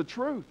suppresses the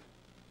truth.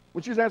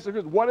 When she's asked the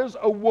question, what is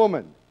a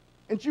woman?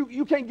 And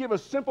you can't give a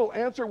simple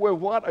answer with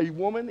what a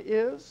woman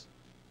is.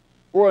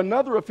 Or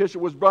another official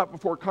was brought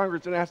before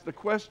Congress and asked the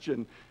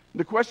question.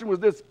 The question was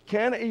this: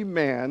 can a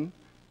man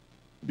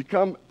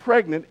become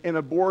pregnant and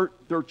abort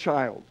their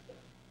child?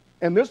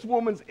 And this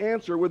woman's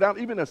answer, without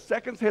even a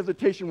second's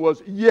hesitation,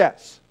 was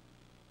yes.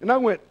 And I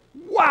went,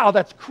 wow,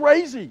 that's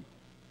crazy.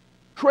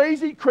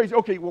 Crazy, crazy.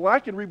 Okay, well,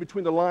 I can read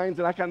between the lines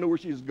and I kind of know where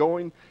she's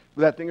going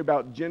with that thing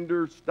about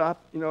gender stuff,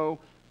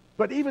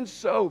 But even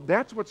so,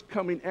 that's what's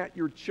coming at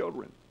your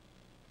children.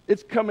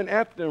 It's coming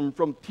at them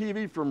from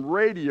TV, from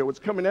radio. It's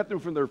coming at them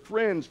from their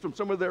friends, from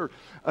some of their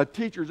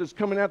teachers. It's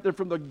coming at them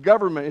from the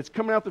government. It's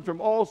coming at them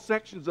from all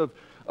sections of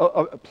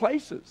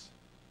places.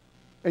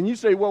 And you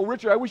say, well,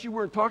 Richard, I wish you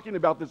weren't talking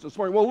about this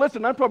morning. Well,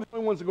 listen, I'm probably the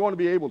only ones that are going to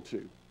be able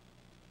to.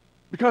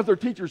 Because their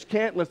teachers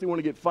can't unless they want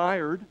to get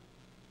fired.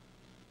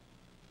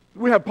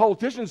 We have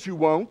politicians who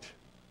won't.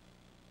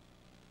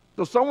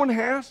 So someone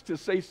has to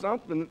say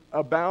something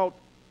about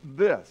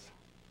this.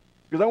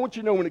 Because I want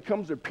you to know when it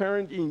comes to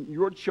parenting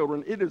your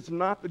children, it is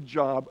not the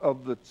job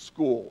of the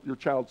school, your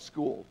child's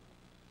school.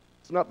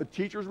 It's not the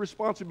teacher's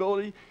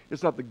responsibility.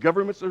 It's not the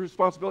government's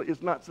responsibility.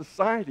 It's not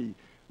society.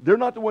 They're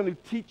not the one who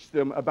teach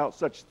them about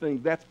such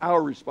things. That's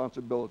our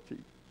responsibility.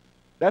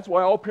 That's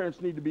why all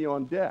parents need to be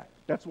on deck.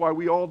 That's why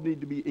we all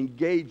need to be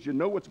engaged and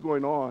know what's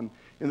going on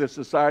in the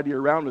society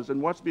around us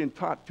and what's being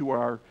taught to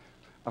our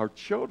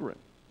children.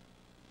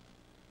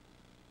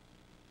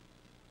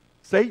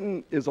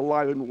 Satan is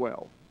alive and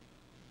well.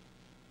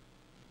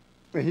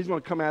 And he's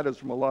going to come at us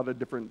from a lot of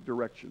different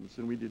directions,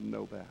 and we didn't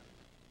know that.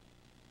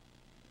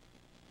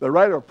 The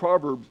writer of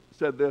Proverbs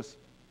said this,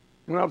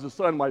 when I was a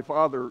son, my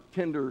father,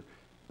 tender,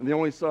 and the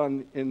only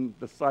son in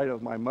the sight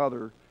of my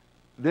mother,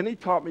 then he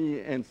taught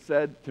me and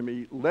said to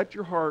me, let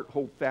your heart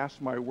hold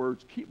fast my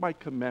words, keep my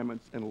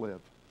commandments and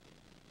live.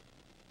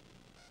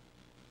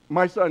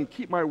 My son,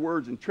 keep my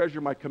words and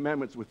treasure my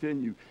commandments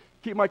within you.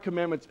 Keep my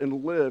commandments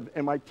and live,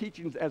 and my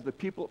teachings as the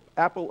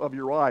apple of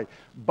your eye.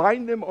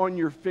 Bind them on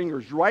your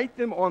fingers. Write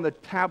them on the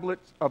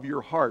tablets of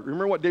your heart.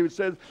 Remember what David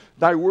says?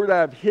 Thy word I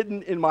have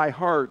hidden in my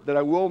heart, that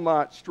I will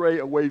not stray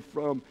away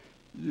from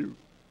you.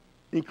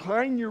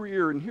 Incline your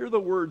ear and hear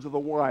the words of the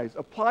wise.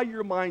 Apply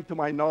your mind to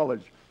my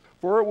knowledge,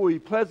 for it will be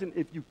pleasant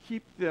if you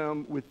keep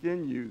them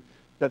within you,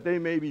 that they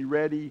may be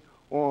ready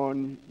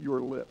on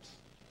your lips.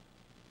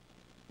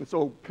 And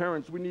so,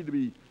 parents, we need to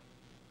be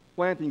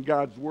planting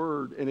God's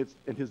word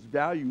and his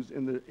values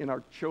in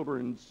our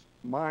children's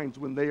minds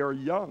when they are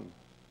young,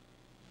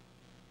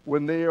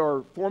 when they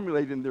are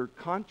formulating their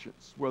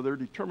conscience, where they're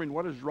determining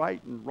what is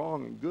right and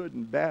wrong and good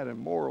and bad and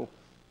moral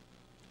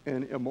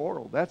and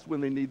immoral. That's when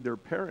they need their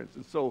parents.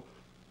 And so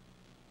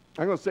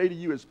I'm going to say to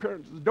you as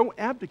parents, don't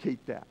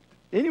abdicate that.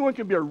 Anyone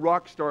can be a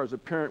rock star as a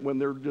parent when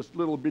they're just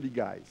little bitty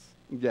guys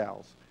and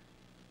gals.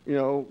 You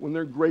know, when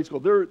they're in grade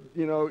school,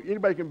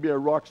 anybody can be a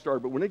rock star,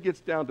 but when it gets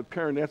down to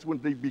parenting, that's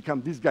when they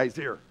become these guys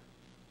here.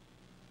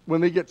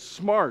 When they get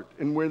smart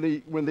and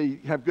when they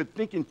have good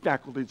thinking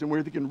faculties and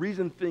where they can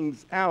reason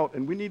things out,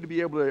 and we need to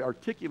be able to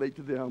articulate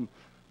to them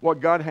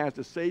what God has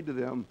to say to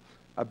them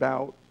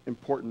about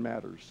important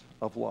matters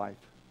of life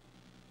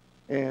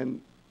and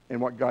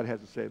what God has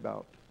to say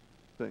about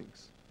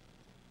things.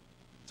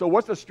 So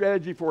what's the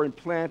strategy for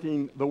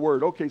implanting the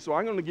word? Okay, so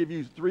I'm going to give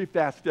you 3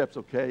 fast steps,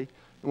 okay, and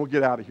we'll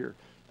get out of here.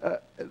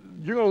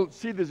 You're going to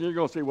see this and you're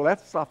going to say, well,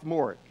 that's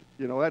sophomoric.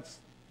 You know,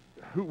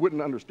 who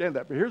wouldn't understand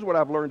that? But here's what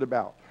I've learned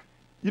about.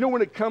 You know,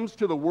 when it comes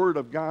to the Word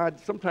of God,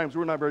 sometimes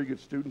we're not very good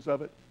students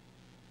of it.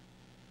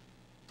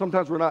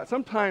 Sometimes we're not.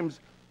 Sometimes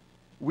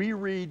we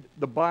read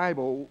the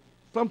Bible,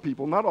 some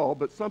people, not all,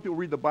 but some people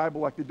read the Bible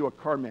like they do a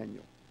car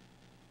manual.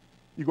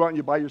 You go out and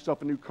you buy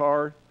yourself a new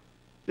car.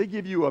 They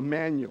give you a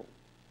manual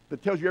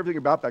that tells you everything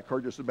about that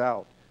car just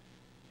about.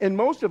 And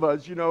most of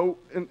us, you know,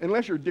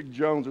 unless you're Dick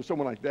Jones or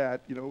someone like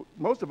that, you know,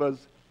 most of us,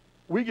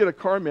 we get a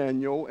car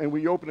manual and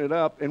we open it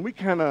up and we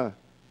kind of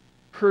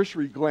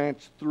cursory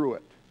glance through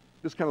it.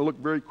 Just kind of look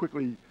very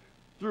quickly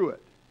through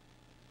it.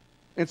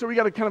 And so we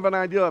got a kind of an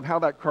idea of how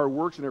that car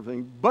works and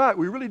everything, but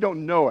we really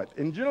don't know it.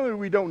 And generally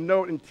we don't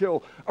know it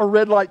until a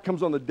red light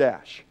comes on the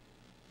dash.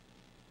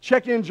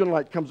 Check engine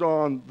light comes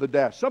on the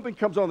dash. Something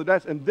comes on the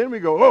dash and then we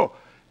go, oh,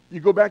 you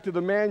go back to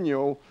the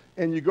manual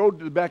and you go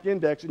to the back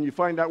index and you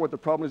find out what the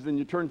problem is, then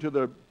you turn to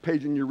the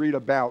page and you read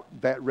about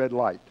that red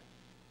light.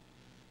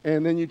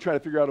 And then you try to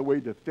figure out a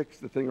way to fix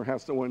the thing or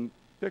have someone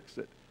fix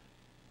it.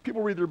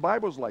 People read their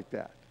Bibles like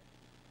that.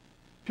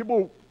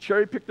 People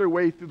cherry pick their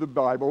way through the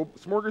Bible,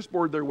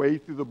 smorgasbord their way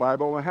through the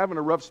Bible. I'm having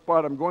a rough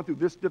spot. I'm going through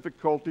this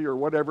difficulty or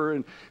whatever.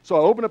 And so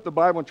I'll open up the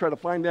Bible and try to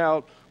find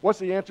out what's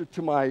the answer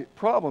to my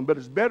problem. But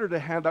it's better to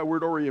have that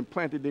word already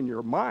implanted in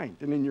your mind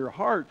and in your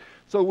heart.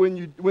 So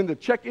when the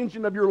check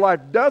engine of your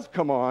life does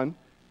come on,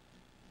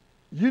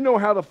 you know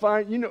how to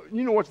find, you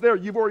know what's there.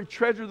 You've already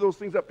treasured those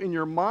things up in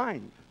your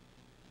mind.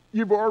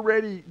 You've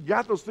already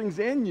got those things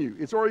in you.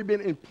 It's already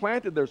been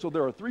implanted there. So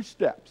there are 3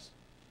 steps.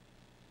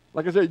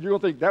 Like I said, you're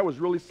going to think that was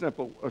really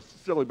simple or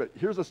silly, but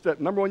here's a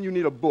step. Number 1, you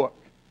need a book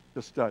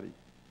to study.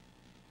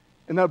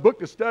 And that book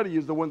to study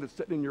is the one that's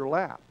sitting in your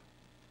lap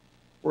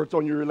or it's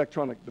on your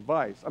electronic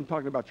device. I'm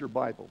talking about your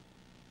Bible.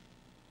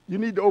 You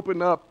need to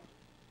open up,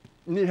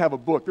 you need to have a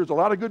book. There's a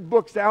lot of good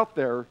books out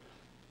there,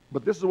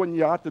 but this is one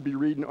you ought to be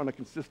reading on a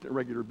consistent,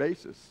 regular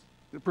basis.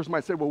 The person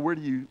might say, well, where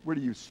do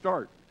you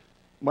start?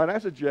 Might I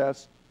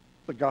suggest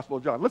the Gospel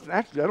of John? Listen,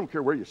 actually, I don't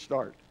care where you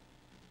start.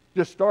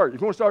 Just start.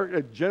 If you want to start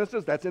at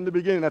Genesis, that's in the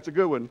beginning. That's a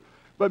good one.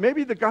 But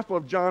maybe the Gospel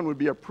of John would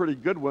be a pretty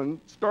good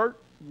one. Start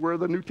where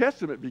the New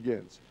Testament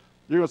begins.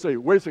 You're going to say,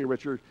 wait a second,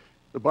 Richard.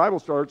 The Bible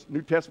starts,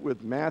 New Testament,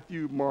 with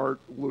Matthew, Mark,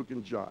 Luke,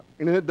 and John.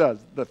 And it does.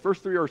 The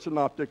first three are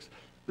synoptics.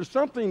 There's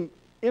something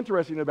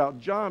interesting about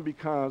John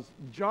because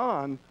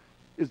John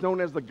is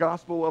known as the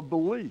gospel of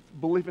belief.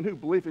 Belief in who?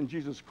 Belief in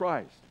Jesus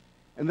Christ.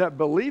 And that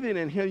believing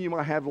in him, you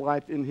might have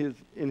life in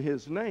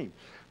his name.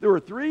 There are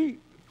three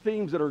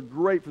themes that are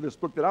great for this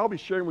book that I'll be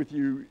sharing with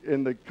you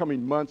in the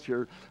coming months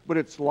here, but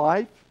it's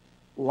life,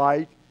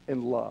 light,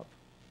 and love.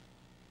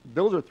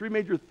 Those are three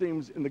major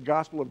themes in the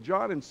Gospel of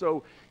John, and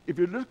so if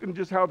you're looking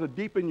just how to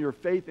deepen your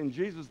faith in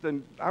Jesus,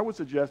 then I would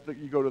suggest that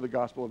you go to the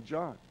Gospel of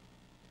John.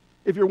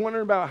 If you're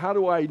wondering about how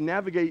do I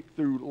navigate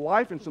through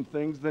life and some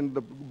things, then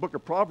the book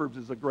of Proverbs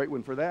is a great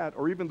one for that,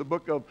 or even the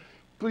book of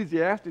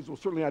Ecclesiastes will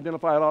certainly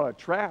identify a lot of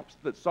traps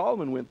that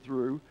Solomon went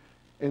through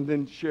and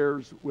then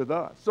shares with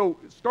us. So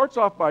it starts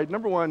off by,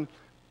 number one,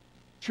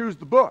 choose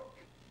the book.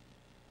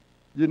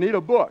 You need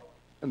a book,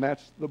 and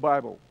that's the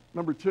Bible.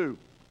 Number two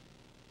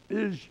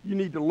is you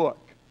need to look.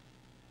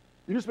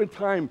 You need to spend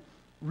time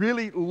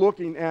really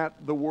looking at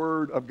the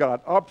Word of God.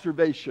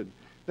 Observation.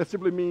 That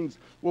simply means,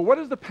 well, what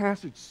does the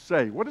passage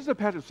say? What does the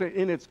passage say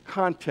in its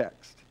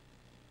context?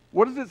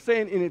 What is it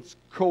saying in its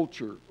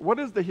culture? What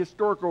is the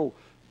historical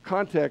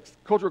context,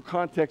 cultural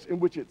context in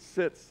which it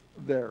sits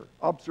there?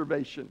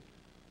 Observation.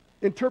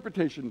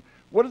 Interpretation.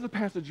 What does the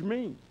passage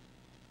mean?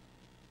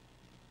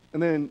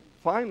 And then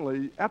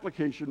finally,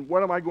 application.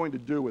 What am I going to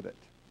do with it?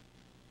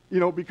 You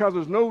know, because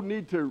there's no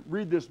need to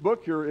read this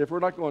book here if we're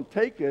not going to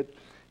take it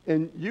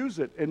and use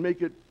it and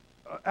make it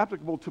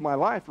applicable to my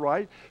life,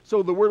 right?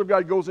 So the Word of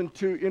God goes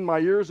in my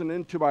ears and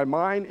into my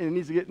mind, and it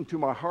needs to get into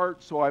my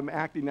heart, so I'm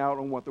acting out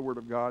on what the Word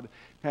of God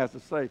has to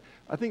say.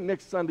 I think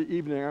next Sunday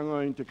evening I'm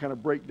going to kind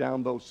of break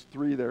down those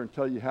three there and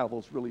tell you how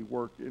those really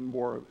work in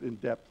more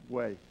in-depth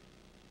way.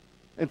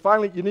 And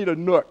finally, you need a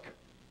nook.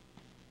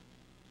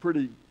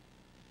 Pretty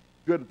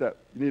good at that.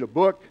 You need a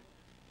book,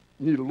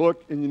 you need a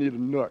look, and you need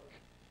a nook.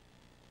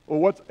 Well,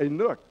 what's a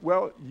nook?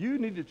 Well, you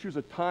need to choose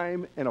a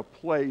time and a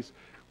place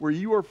where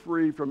you are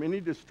free from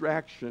any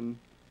distraction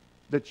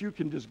that you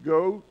can just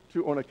go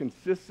to on a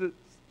consistent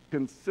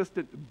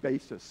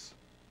basis.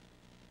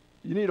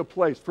 You need a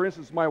place. For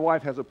instance, my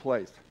wife has a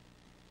place.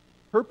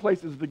 Her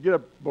place is to get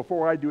up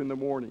before I do in the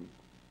morning.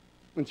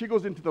 When she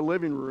goes into the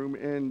living room,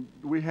 and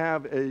we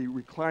have a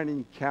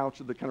reclining couch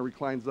that kind of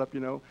reclines up, you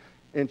know,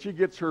 and she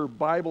gets her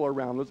Bible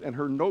around us and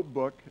her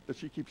notebook that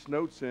she keeps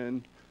notes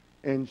in,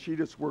 and she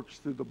just works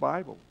through the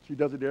Bible. She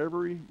does it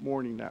every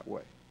morning that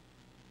way.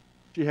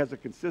 She has a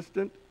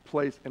consistent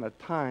place and a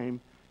time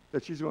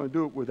that she's going to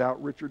do it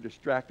without Richard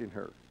distracting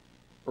her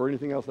or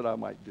anything else that I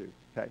might do,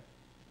 okay?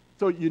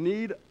 So you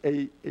need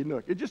a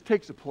nook. It just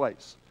takes a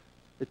place.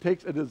 It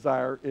takes a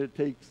desire, and it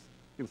takes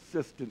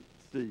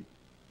consistency.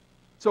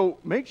 So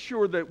make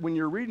sure that when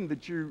you're reading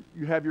that you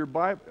have your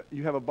Bible,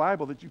 you have a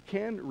Bible that you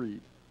can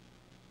read,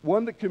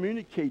 one that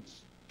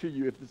communicates to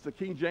you. If it's the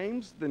King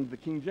James, then the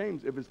King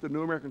James. If it's the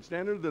New American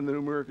Standard, then the New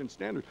American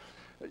Standard.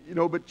 You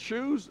know, but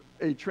choose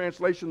a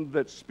translation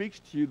that speaks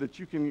to you, that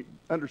you can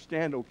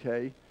understand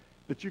okay,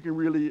 that you can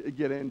really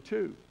get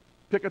into.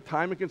 Pick a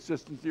time and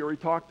consistency, or he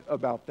talked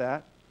about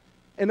that.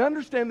 And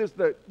understand this,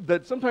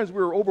 that sometimes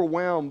we're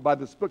overwhelmed by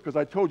this book, because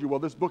I told you, well,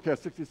 this book has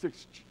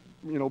 66,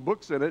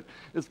 books in it.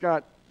 It's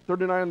got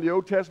 39 in the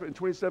Old Testament and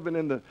 27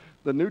 in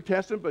the New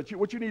Testament. But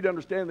what you need to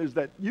understand is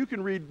that you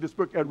can read this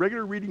book at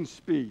regular reading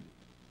speed.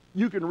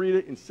 You can read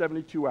it in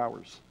 72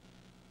 hours.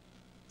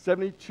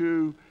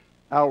 72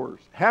 hours.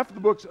 Half of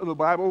the books of the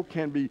Bible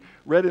can be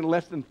read in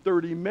less than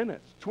 30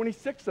 minutes.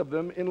 26 of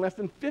them in less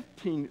than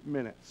 15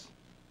 minutes.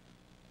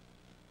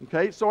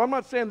 Okay? So I'm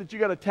not saying that you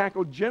got to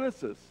tackle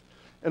Genesis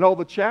and all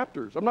the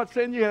chapters. I'm not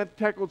saying you have to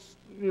tackle,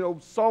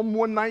 Psalm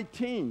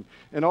 119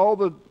 and all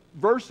the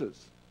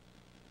verses.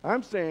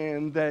 I'm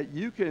saying that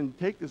you can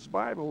take this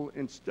Bible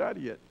and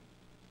study it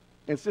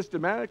and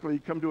systematically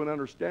come to an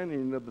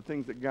understanding of the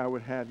things that God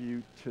would have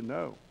you to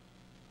know.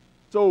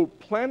 So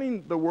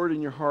planting the Word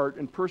in your heart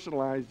and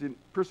personalizing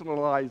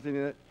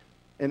it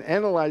and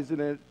analyzing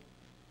it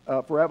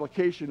for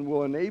application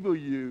will enable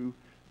you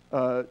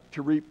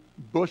to reap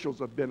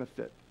bushels of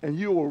benefit. And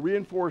you will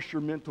reinforce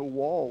your mental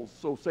walls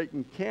so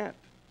Satan can't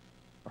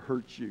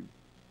hurt you.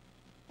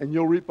 And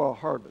you'll reap a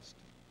harvest.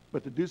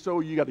 But to do so,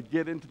 you got to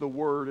get into the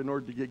Word in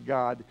order to get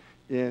God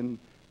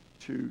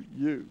into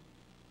you.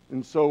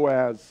 And so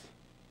as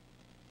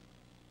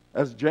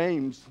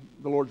James,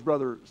 the Lord's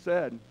brother,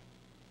 said,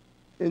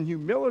 in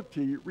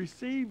humility,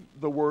 receive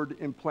the word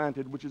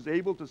implanted, which is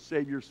able to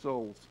save your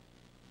souls.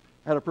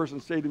 I had a person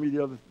say to me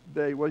the other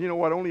day, well, you know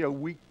what? Only a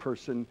weak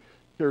person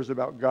cares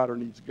about God or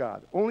needs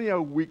God. Only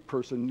a weak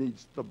person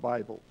needs the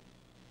Bible.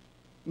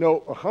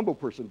 No, a humble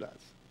person does.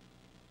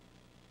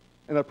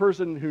 And a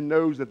person who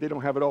knows that they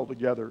don't have it all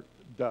together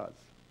does.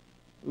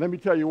 Let me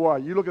tell you why.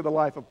 You look at the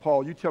life of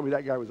Paul, you tell me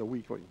that guy was a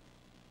weakling.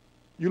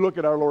 You look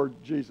at our Lord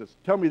Jesus,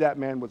 tell me that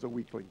man was a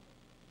weakling.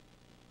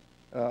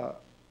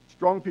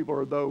 Strong people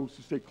are those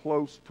who stay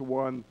close to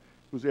one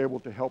who's able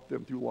to help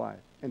them through life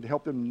and to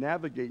help them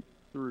navigate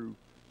through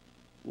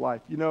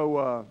life.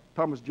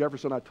 Thomas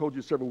Jefferson, I told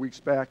you several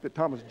weeks back that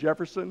Thomas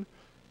Jefferson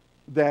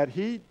that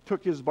he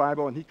took his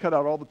Bible and he cut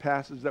out all the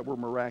passages that were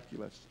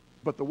miraculous.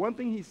 But the one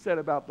thing he said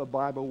about the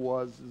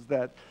Bible is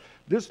that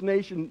this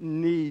nation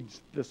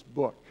needs this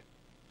book.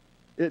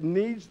 It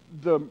needs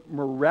the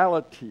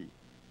morality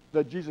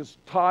that Jesus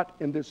taught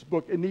in this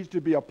book. It needs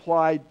to be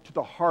applied to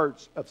the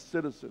hearts of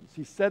citizens.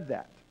 He said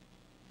that.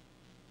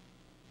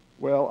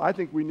 Well, I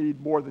think we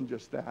need more than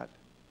just that.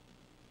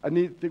 I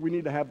think we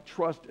need to have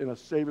trust in a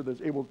Savior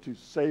that's able to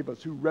save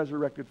us, who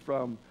resurrected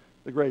from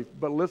the grave.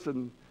 But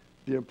listen,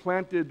 the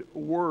implanted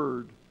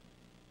Word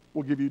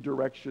will give you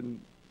direction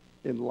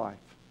in life.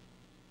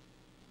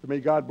 So may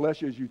God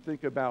bless you as you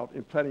think about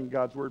implanting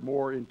God's Word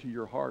more into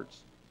your hearts.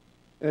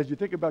 And as you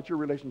think about your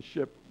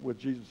relationship with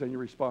Jesus and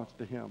your response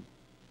to Him.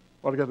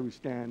 While together we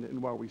stand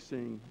and while we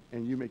sing,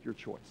 and you make your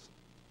choice.